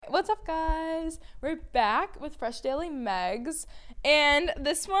What's up, guys? We're back with Fresh Daily Meggs, and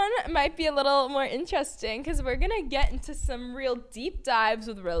this one might be a little more interesting because we're gonna get into some real deep dives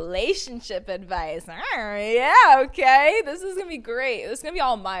with relationship advice. Yeah, okay, this is gonna be great. This is gonna be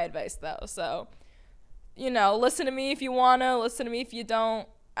all my advice though, so listen to me if you wanna, listen to me if you don't.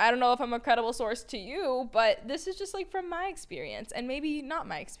 I don't know if I'm a credible source to you, but this is just like from my experience, and maybe not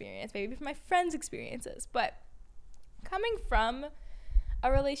my experience, maybe from my friends' experiences, but coming from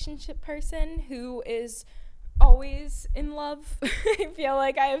a relationship person who is always in love. I feel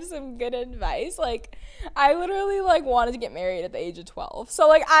like I have some good advice. Like, I literally wanted to get married at the age of 12.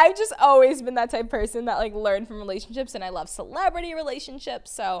 So I've just always been that type of person that learned from relationships, and I love celebrity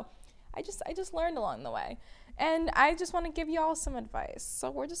relationships. So I just learned along the way. And I just want to give you all some advice.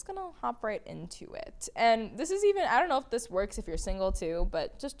 So we're just going to hop right into it. And this is even, I don't know if this works if you're single too,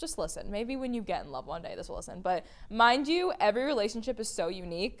 but just listen. Maybe when you get in love one day, this will listen. But mind you, every relationship is so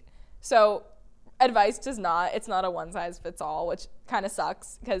unique. So advice it's not a one size fits all, which kind of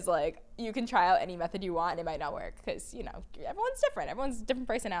sucks because you can try out any method you want and it might not work because, everyone's different. Everyone's different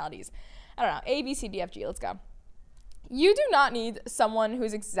personalities. I don't know. A, B, C, D, F, G. Let's go. You do not need someone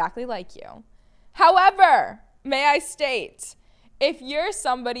who's exactly like you. However, may I state, if you're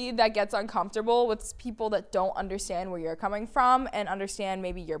somebody that gets uncomfortable with people that don't understand where you're coming from and understand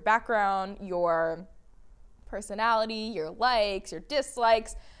maybe your background, your personality, your likes, your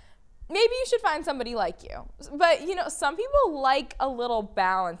dislikes, maybe you should find somebody like you. But, some people like a little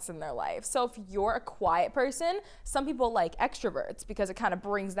balance in their life. So if you're a quiet person, some people like extroverts because it kind of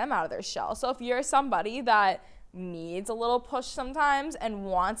brings them out of their shell. So if you're somebody that needs a little push sometimes and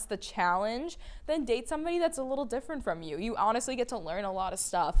wants the challenge, then date somebody that's a little different from you. You honestly get to learn a lot of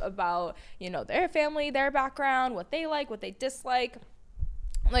stuff about, their family, their background, what they like, what they dislike.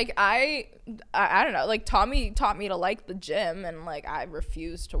 I don't know, Tommy taught me to like the gym, and I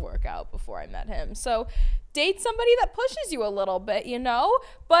refused to work out before I met him. So date somebody that pushes you a little bit,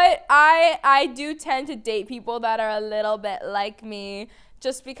 but I do tend to date people that are a little bit like me,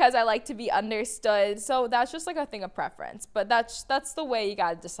 just because I like to be understood. So that's just a thing of preference. But that's the way you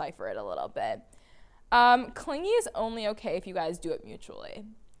gotta decipher it a little bit. Clingy is only okay if you guys do it mutually.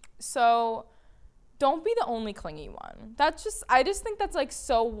 So don't be the only clingy one. I just think that's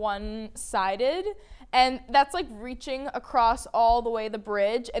so one-sided, and that's reaching across all the way the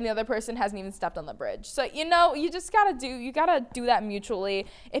bridge, and the other person hasn't even stepped on the bridge. So you just gotta do that mutually.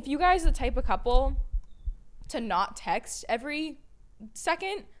 If you guys are the type of couple to not text every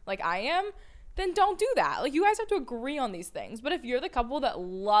second like I am, then don't do that. You guys have to agree on these things. But if you're the couple that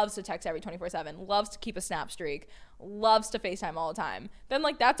loves to text every 24/7, loves to keep a snap streak, loves to FaceTime all the time, then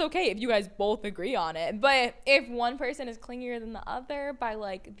that's okay if you guys both agree on it. But if one person is clingier than the other by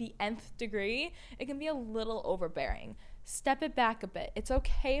the nth degree, it can be a little overbearing. Step it back a bit. It's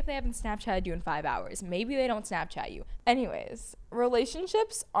okay if they haven't Snapchatted you in 5 hours. Maybe they don't Snapchat you. Anyways,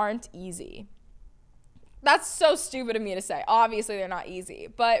 relationships aren't easy. That's so stupid of me to say. Obviously, they're not easy.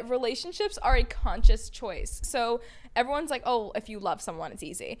 But relationships are a conscious choice. So everyone's like, oh, if you love someone, it's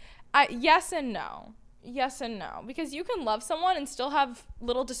easy. Yes and no. Yes and no. Because you can love someone and still have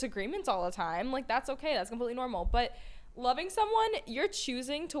little disagreements all the time. That's okay. That's completely normal. But loving someone, you're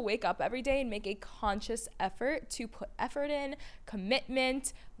choosing to wake up every day and make a conscious effort to put effort in,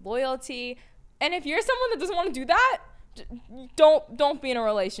 commitment, loyalty. And if you're someone that doesn't want to do that, don't be in a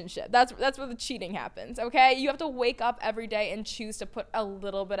relationship. That's where the cheating happens, okay? You have to wake up every day and choose to put a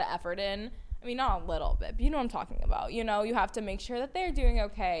little bit of effort in. I mean, not a little bit, but you know what I'm talking about. You have to make sure that they're doing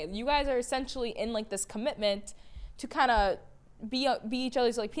okay. You guys are essentially in this commitment to kind of be each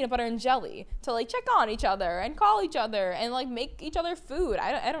other's peanut butter and jelly, to check on each other and call each other and make each other food.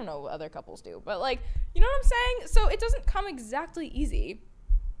 I don't know what other couples do, but you know what I'm saying? So it doesn't come exactly easy.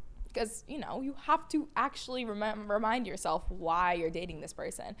 Because, you have to actually remind yourself why you're dating this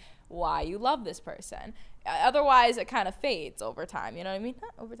person, why you love this person. Otherwise, it kind of fades over time. You know what I mean?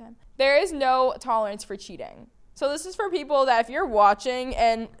 Not over time. There is no tolerance for cheating. So this is for people that if you're watching,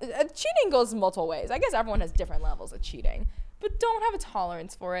 and cheating goes multiple ways. I guess everyone has different levels of cheating. But don't have a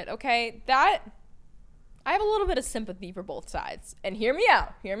tolerance for it, okay? I have a little bit of sympathy for both sides. And hear me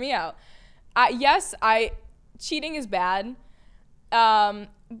out. Yes, cheating is bad.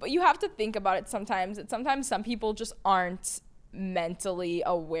 But you have to think about it sometimes. Sometimes some people just aren't mentally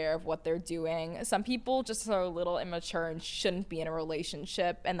aware of what they're doing. Some people just are a little immature and shouldn't be in a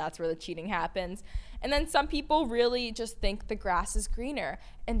relationship, and that's where the cheating happens. And then some people really just think the grass is greener,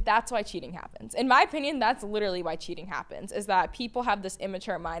 and that's why cheating happens. In my opinion, that's literally why cheating happens, is that people have this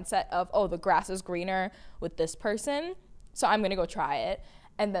immature mindset of, oh, the grass is greener with this person, so I'm going to go try it.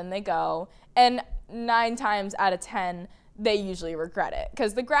 And then they go, and 9 times out of 10, they usually regret it,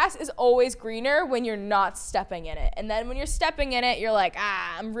 because the grass is always greener when you're not stepping in it. And then when you're stepping in it, you're like,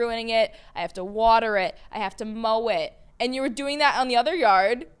 I'm ruining it. I have to water it. I have to mow it. And you were doing that on the other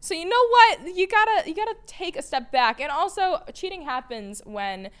yard. So you know what? You gotta take a step back. And also, cheating happens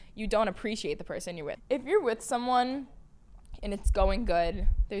when you don't appreciate the person you're with. If you're with someone and it's going good,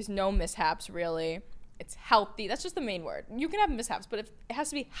 there's no mishaps really, it's healthy. That's just the main word. You can have mishaps, but it has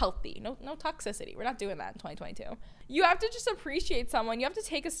to be healthy. No toxicity. We're not doing that in 2022. You have to just appreciate someone. You have to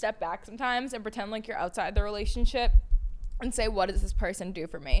take a step back sometimes and pretend like you're outside the relationship and say, what does this person do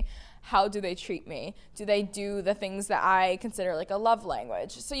for me? How do they treat me? Do they do the things that I consider like a love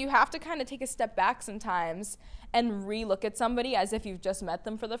language? So you have to kind of take a step back sometimes and re-look at somebody as if you've just met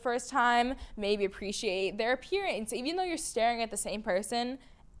them for the first time. Maybe appreciate their appearance. Even though you're staring at the same person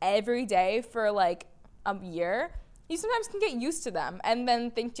every day for like a year, you sometimes can get used to them and then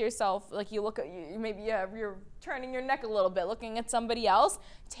think to yourself, like you look at you, maybe you're turning your neck a little bit looking at somebody else.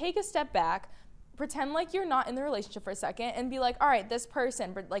 Take a step back, pretend like you're not in the relationship for a second, and be like, all right, this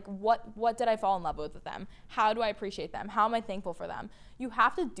person, but like what did I fall in love with them? How do I appreciate them? How am I thankful for them? You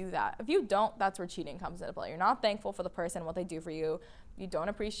have to do that. If you don't, that's where cheating comes into play. You're not thankful for the person, what they do for you. You don't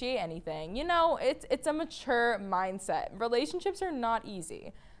appreciate anything. You know, it's a mature mindset. Relationships are not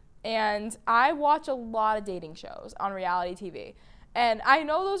easy. And I watch a lot of dating shows on reality TV. And I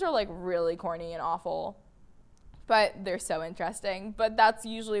know those are like really corny and awful, but they're so interesting. But that's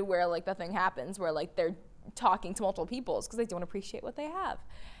usually where like the thing happens, where like they're talking to multiple people because they don't appreciate what they have.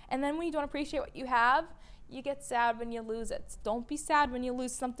 And then when you don't appreciate what you have, you get sad when you lose it. Don't be sad when you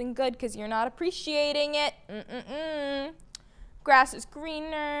lose something good because you're not appreciating it. Grass is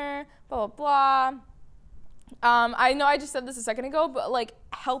greener, blah, blah, blah. I know I just said this a second ago, but like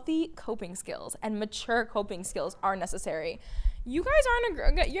healthy coping skills and mature coping skills are necessary. You guys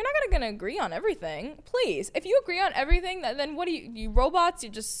you're not gonna agree on everything. Please, if you agree on everything, then what are you robots?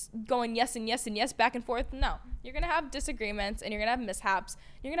 You're just going yes and yes and yes back and forth. No, you're gonna have disagreements and you're gonna have mishaps.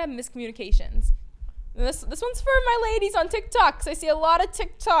 You're gonna have miscommunications. And this one's for my ladies on TikTok, because I see a lot of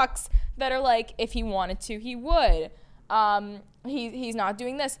TikToks that are like, if he wanted to, he would. He's not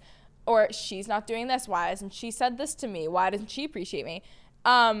doing this. Or she's not doing this. Why hasn't she said this to me? Why doesn't she appreciate me?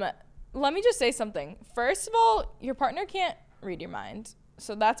 Let me just say something. First of all, your partner can't read your mind.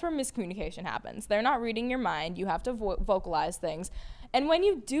 So that's where miscommunication happens. They're not reading your mind. You have to vocalize things. And when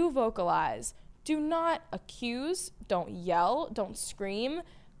you do vocalize, do not accuse, don't yell, don't scream.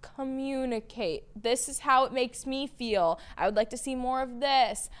 Communicate. This is how it makes me feel. I would like to see more of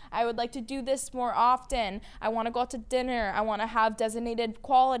this. I would like to do this more often. I want to go out to dinner. I want to have designated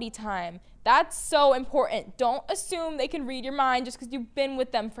quality time. That's so important. Don't assume they can read your mind just because you've been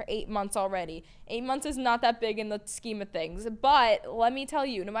with them for 8 months already. 8 months is not that big in the scheme of things. But let me tell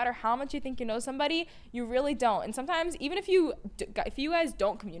you, no matter how much you think you know somebody, you really don't. And sometimes, even if you guys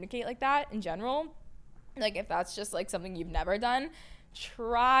don't communicate like that in general, like if that's just like something you've never done,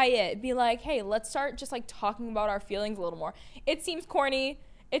 try it. Be like, hey, let's start just like talking about our feelings a little more. It seems corny.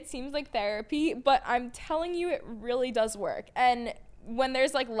 It seems like therapy, but I'm telling you, it really does work. And when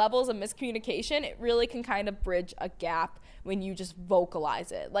there's like levels of miscommunication, it really can kind of bridge a gap when you just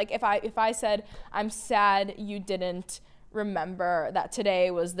vocalize it. Like if I said, I'm sad you didn't remember that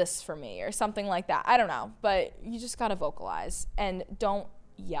today was this for me, or something like that. I don't know, but you just gotta vocalize and don't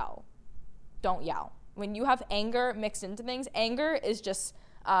yell. Don't yell. When you have anger mixed into things, anger is just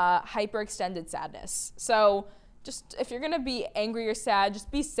hyperextended sadness. So just if you're going to be angry or sad,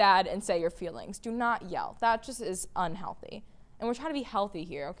 just be sad and say your feelings. Do not yell. That just is unhealthy. And we're trying to be healthy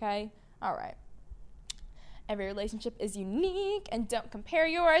here, okay? All right. Every relationship is unique, and don't compare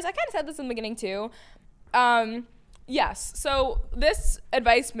yours. I kind of said this in the beginning too. Yes, so this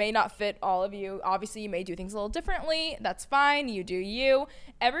advice may not fit all of you. Obviously, you may do things a little differently. That's fine. You do you.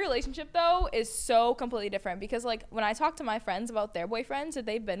 Every relationship, though, is so completely different, because, like, when I talk to my friends about their boyfriends that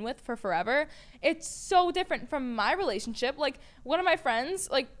they've been with for forever, it's so different from my relationship. Like, one of my friends,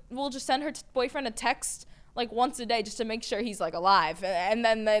 like, will just send her boyfriend a text, like, once a day just to make sure he's, like, alive. And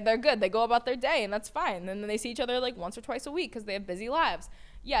then they're good. They go about their day, and that's fine. And then they see each other, like, once or twice a week because they have busy lives.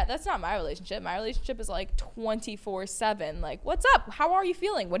 Yeah, that's not my relationship. My relationship is like 24/7. Like, what's up? How are you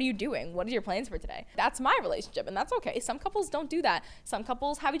feeling? What are you doing? What are your plans for today? That's my relationship, and that's okay. Some couples don't do that. Some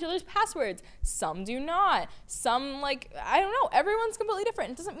couples have each other's passwords. Some do not. Some, like, I don't know. Everyone's completely different.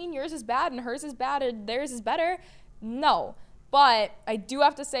 It doesn't mean yours is bad and hers is bad and theirs is better. No. But I do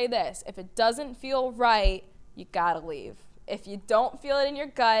have to say this. If it doesn't feel right, you gotta leave. If you don't feel it in your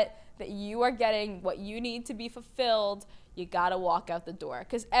gut that you are getting what you need to be fulfilled, you you gotta walk out the door,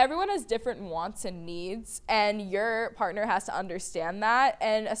 because everyone has different wants and needs, and your partner has to understand that.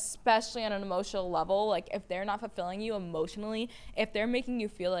 And especially on an emotional level, like if they're not fulfilling you emotionally, if they're making you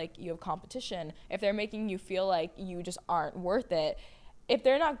feel like you have competition, if they're making you feel like you just aren't worth it, if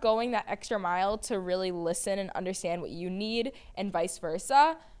they're not going that extra mile to really listen and understand what you need and vice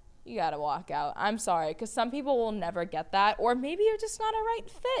versa, you gotta walk out. I'm sorry, because some people will never get that, or maybe you're just not a right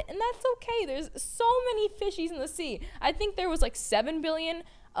fit, and that's okay. There's so many fishies in the sea. I think there was like 7 billion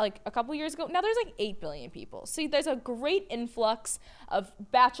like a couple years ago. Now there's like 8 billion people. See, there's a great influx of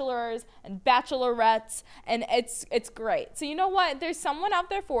bachelors and bachelorettes, and it's great. So you know what? There's someone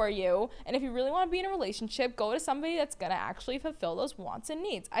out there for you, and if you really want to be in a relationship, go to somebody that's gonna actually fulfill those wants and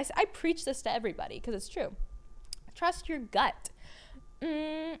needs. I preach this to everybody because it's true. Trust your gut.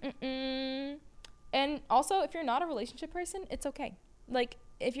 And also, if you're not a relationship person, it's okay. Like,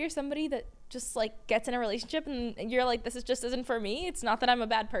 if you're somebody that just like gets in a relationship and you're like, this isn't for me, it's not that I'm a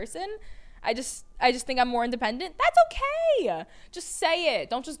bad person, I just think I'm more independent, that's okay. Just say it.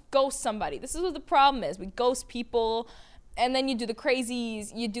 Don't just ghost somebody. This is what the problem is. We ghost people, and then you do the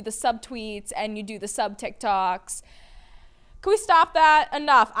crazies, you do the subtweets, and you do the sub TikToks. Can we stop that?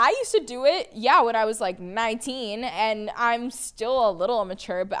 Enough. I used to do it, when I was like 19, and I'm still a little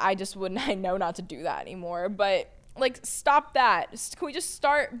immature, but I know not to do that anymore. But like, stop that. Can we just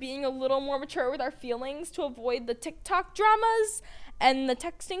start being a little more mature with our feelings to avoid the TikTok dramas and the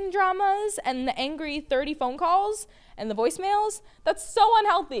texting dramas and the angry 30 phone calls and the voicemails? That's so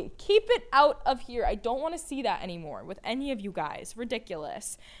unhealthy. Keep it out of here. I don't want to see that anymore with any of you guys.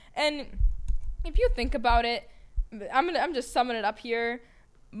 Ridiculous. And if you think about it, I'm just summing it up here.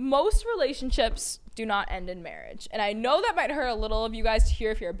 Most relationships do not end in marriage. And I know that might hurt a little of you guys to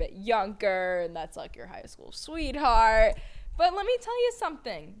hear if you're a bit younger and that's like your high school sweetheart. But let me tell you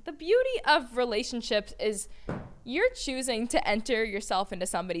something. The beauty of relationships is you're choosing to enter yourself into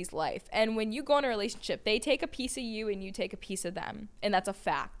somebody's life. And when you go in a relationship, they take a piece of you and you take a piece of them. And that's a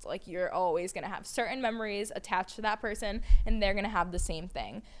fact. Like, you're always going to have certain memories attached to that person, and they're going to have the same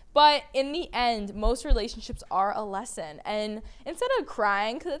thing. But in the end, most relationships are a lesson. And instead of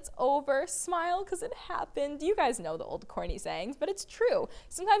crying because it's over, smile because it happened. You guys know the old corny sayings, but it's true.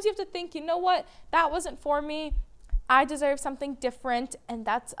 Sometimes you have to think, you know what? That wasn't for me. I deserve something different, and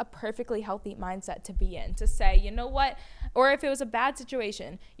that's a perfectly healthy mindset to be in, to say, you know what, or if it was a bad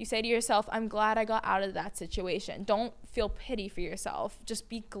situation, you say to yourself, I'm glad I got out of that situation. Don't feel pity for yourself. Just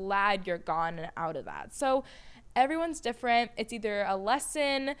be glad you're gone and out of that. So everyone's different. It's either a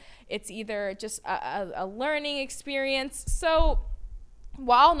lesson, it's either just a learning experience. So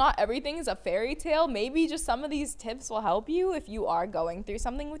while not everything is a fairy tale, maybe just some of these tips will help you if you are going through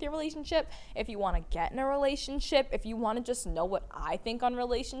something with your relationship, if you want to get in a relationship, if you want to just know what I think on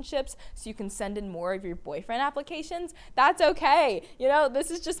relationships so you can send in more of your boyfriend applications, that's okay. You know,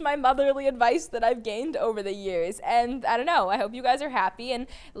 this is just my motherly advice that I've gained over the years. And I don't know, I hope you guys are happy and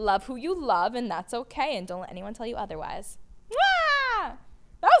love who you love, and that's okay. And don't let anyone tell you otherwise. Mwah!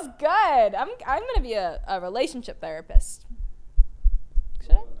 That was good. I'm going to be a relationship therapist.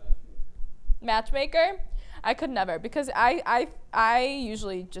 Should I? Matchmaker? I could never, because I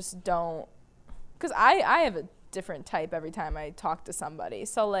usually just don't, because I have a different type every time I talk to somebody.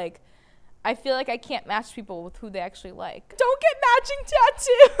 So like, I feel like I can't match people with who they actually like. Don't get matching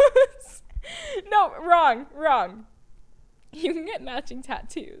tattoos. No, wrong. You can get matching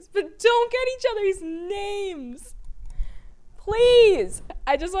tattoos, but don't get each other's names. Please.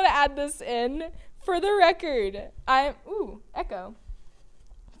 I just want to add this in for the record. Echo.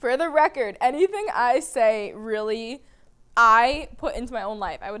 For the record, anything I say, really, I put into my own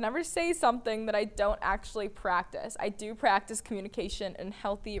life. I would never say something that I don't actually practice. I do practice communication and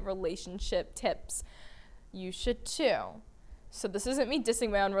healthy relationship tips. You should too. So this isn't me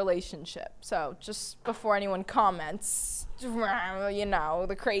dissing my own relationship. So just before anyone comments, you know,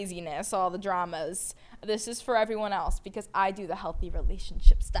 the craziness, all the dramas, this is for everyone else because I do the healthy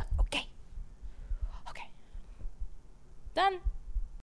relationship stuff. Okay. Done.